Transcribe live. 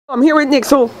I'm here with Nick.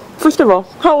 So, first of all,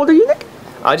 how old are you, Nick?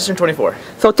 I just turned 24.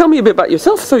 So tell me a bit about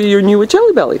yourself. So you're new with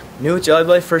Jelly Belly. New with Jelly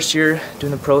Belly, first year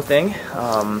doing the pro thing.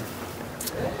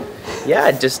 Yeah,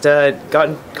 just got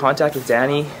in contact with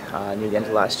Danny near the end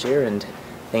of last year, and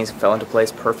things fell into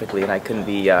place perfectly, and I couldn't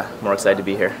be more excited to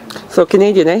be here. So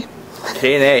Canadian, eh?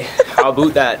 Canadian, eh? How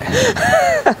about that?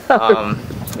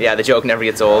 Yeah, the joke never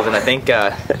gets old, and I think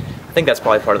that's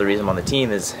probably part of the reason I'm on the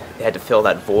team is they had to fill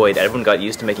that void. Everyone got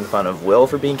used to making fun of Will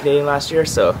for being Canadian last year,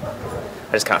 so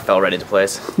I just kind of fell right into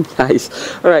place.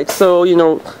 Nice. All right, so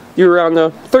you're on the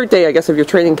third day, I guess, of your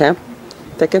training camp.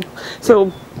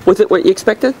 So was it what you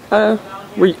expected?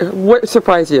 What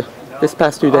surprised you this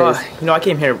past 2 days? I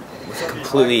came here with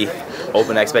completely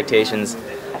open expectations.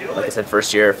 Like I said,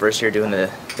 first year doing the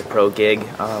pro gig.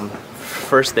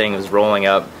 First thing was rolling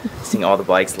up, seeing all the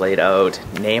bikes laid out,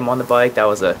 name on the bike. That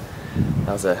was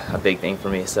a big thing for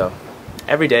me. So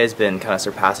every day has been kind of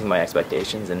surpassing my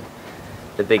expectations, and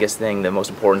the biggest thing, the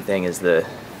most important thing, is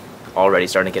already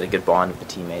starting to get a good bond with the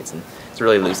teammates, and it's a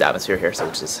really loose atmosphere here, so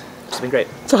it's been great.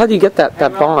 So how do you get that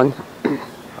bond?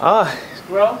 I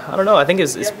don't know. I think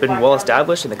it's been well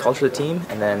established in the culture of the team,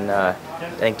 and then I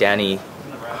think Danny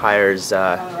hires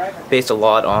based a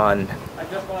lot on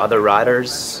other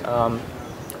riders'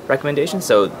 recommendations,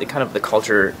 so the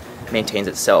culture maintains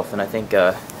itself, and I think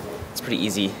it's pretty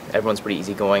easy. Everyone's pretty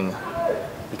easygoing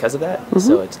because of that,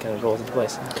 so it kind of rolls into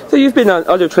place. So you've been on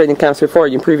other training camps before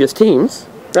in previous teams,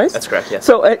 right? That's correct, yes.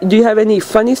 So do you have any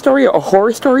funny story or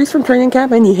horror stories from training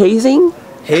camp? Any hazing?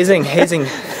 Hazing.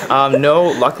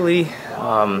 No, luckily,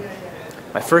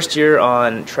 my first year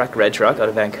on Red Truck out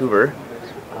of Vancouver,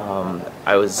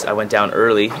 I went down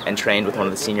early and trained with one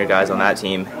of the senior guys on that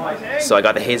team, so I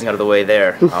got the hazing out of the way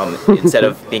there. Instead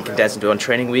of being condensed into one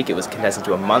training week, it was condensed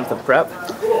into a month of prep,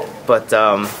 but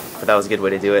that was a good way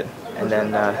to do it. And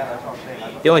then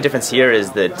the only difference here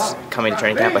is that coming to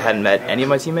training camp, I hadn't met any of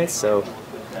my teammates, so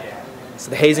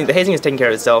the hazing is taking care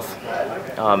of itself,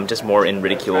 just more in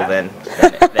ridicule than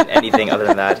anything other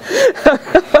than that.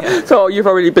 Yeah. So you've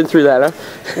already been through that,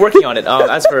 huh? Working on it.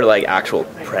 As for like actual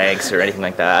pranks or anything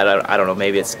like that, I don't know.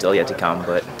 Maybe it's still yet to come,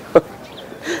 but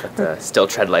still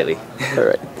tread lightly. All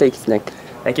right. Thanks, Nick.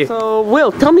 Thank you. So,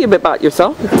 Will, tell me a bit about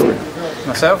yourself.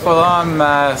 Myself, well,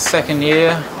 I'm second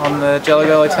year on the Jelly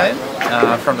Belly team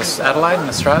from Adelaide in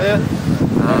Australia.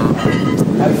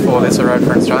 Before this, I rode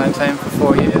for an Australian team for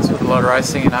 4 years with a lot of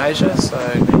racing in Asia, so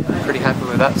pretty happy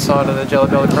with that side of the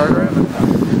Jelly Belly program,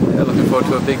 and looking forward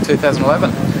to a big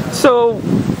 2011. So,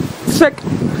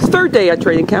 third day at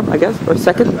training camp, I guess, or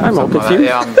second? I'm all confused.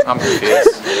 Yeah, I'm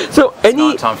confused. So it's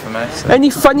night time for me. So. Any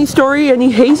funny story,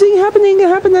 any hazing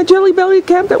happened at Jelly Belly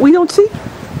camp that we don't see?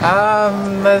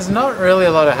 There's not really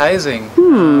a lot of hazing.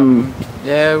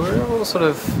 Yeah, we're all sort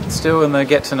of still in the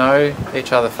get to know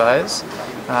each other phase.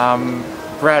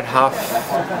 Brad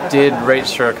Huff did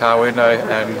reach through a car window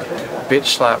and bitch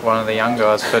slap one of the young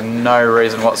guys for no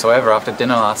reason whatsoever after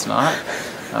dinner last night.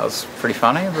 That was pretty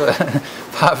funny, but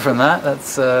apart from that,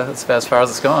 that's about as far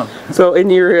as it's gone. So in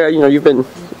your, you've been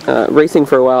racing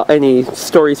for a while. Any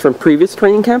stories from previous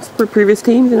training camps for previous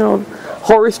teams?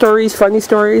 Horror stories, funny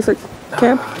stories at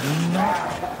camp?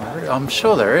 I'm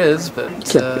sure there is, but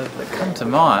that come to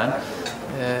mind.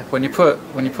 When you put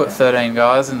 13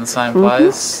 guys in the same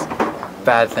place,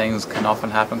 bad things can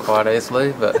often happen quite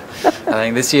easily. But I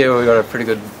think this year we got a pretty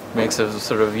good mix of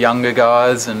sort of younger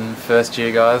guys and first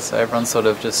year guys. So everyone's sort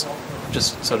of just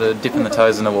sort of dipping the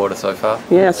toes in the water so far.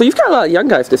 Yeah. So you've got a lot of young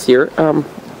guys this year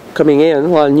coming in, a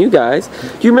lot of new guys.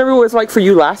 Do you remember what it was like for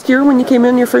you last year when you came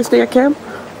in your first day at camp?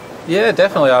 Yeah,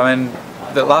 definitely. I mean,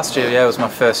 the last year, was my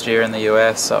first year in the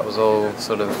US, so it was all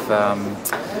sort of,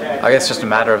 I guess, just a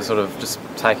matter of sort of just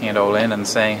taking it all in and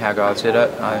seeing how guys did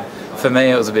it. For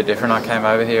me, it was a bit different. I came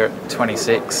over here at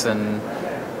 26, and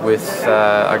with,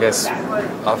 I guess,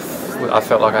 I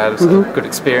felt like I had a good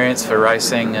experience for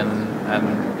racing, and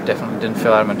definitely didn't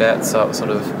feel out of my depth. So it was sort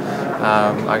of,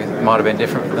 I guess it might have been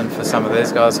different than for some of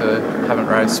these guys who haven't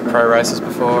raced pro races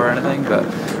before or anything. But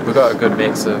we've got a good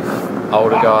mix of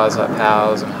older guys like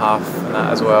Powers and Huff and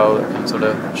that as well, that can sort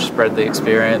of spread the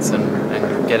experience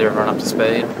and get everyone up to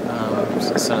speed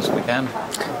as soon as we can.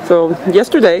 So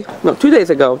 2 days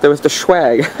ago, there was the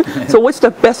swag. So what's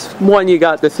the best one you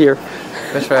got this year?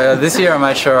 This year I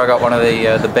made sure I got one of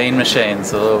the bean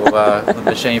machines, the little the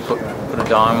machine you put a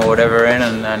dime or whatever in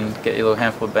and get your little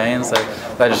handful of beans.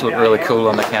 They just look really cool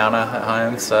on the counter at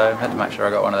home, so I had to make sure I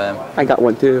got one of them. I got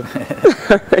one too.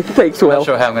 Thanks, Will. I'm not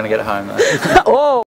sure how I'm going to get it home though. Oh.